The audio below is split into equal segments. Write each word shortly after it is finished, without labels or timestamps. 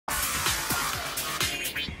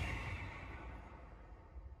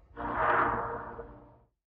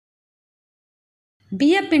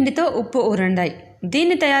బియ్యపిండితో ఉప్పు ఉరండాయి.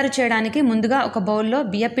 దీన్ని తయారు చేయడానికి ముందుగా ఒక బౌల్లో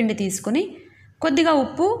బియ్యపిండి తీసుకుని కొద్దిగా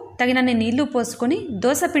ఉప్పు, తగినన్ని నీళ్లు పోసుకొని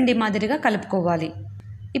దోసపిండి మాదిరిగా కలుపుకోవాలి.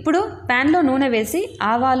 ఇప్పుడు ప్యాన్లో నూనె వేసి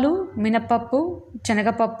ఆవాలు, మినపప్పు,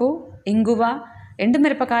 శనగపప్పు, ఇంగువ,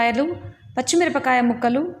 ఎండుమిరపకాయలు, పచ్చిమిరపకాయ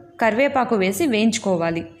ముక్కలు, కరివేపాకు వేసి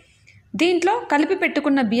వేయించుకోవాలి. దీంట్లో కలిపి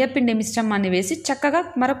పెట్టుకున్న బియ్యపిండి మిశ్రమాన్ని వేసి చక్కగా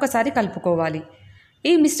మరొకసారి కలుపుకోవాలి.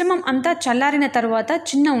 ఈ మిశ్రమం అంతా చల్లారిన తర్వాత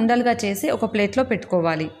చిన్న ఉండలుగా చేసి ఒక ప్లేట్లో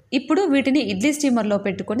పెట్టుకోవాలి. ఇప్పుడు వీటిని ఇడ్లీ స్టీమర్లో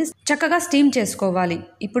పెట్టుకొని చక్కగా స్టీమ్ చేసుకోవాలి.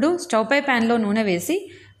 ఇప్పుడు స్టవ్ పై ప్యాన్లో నూనె వేసి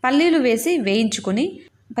పల్లీలు వేసి వేయించుకొని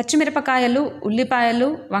పచ్చిమిరపకాయలు, ఉల్లిపాయలు,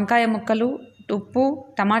 వంకాయ ముక్కలు, ఉప్పు,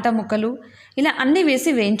 టమాటా ముక్కలు ఇలా అన్నీ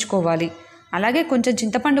వేసి వేయించుకోవాలి. అలాగే కొంచెం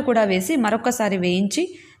చింతపండు కూడా వేసి మరొకసారి వేయించి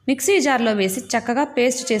మిక్సీ జార్లో వేసి చక్కగా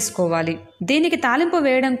పేస్ట్ చేసుకోవాలి. దీనికి తాలింపు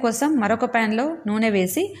వేయడం కోసం మరొక ప్యాన్లో నూనె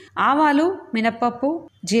వేసి ఆవాలు, మినపప్పు,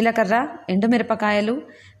 జీలకర్ర, ఎండుమిరపకాయలు,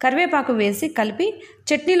 కరివేపాకు వేసి కలిపి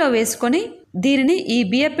చట్నీలో వేసుకొని దీనిని ఈ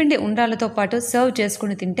బియ్యపిండి ఉండ్రాలతో పాటు సర్వ్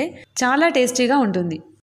చేసుకుని తింటే చాలా టేస్టీగా ఉంటుంది.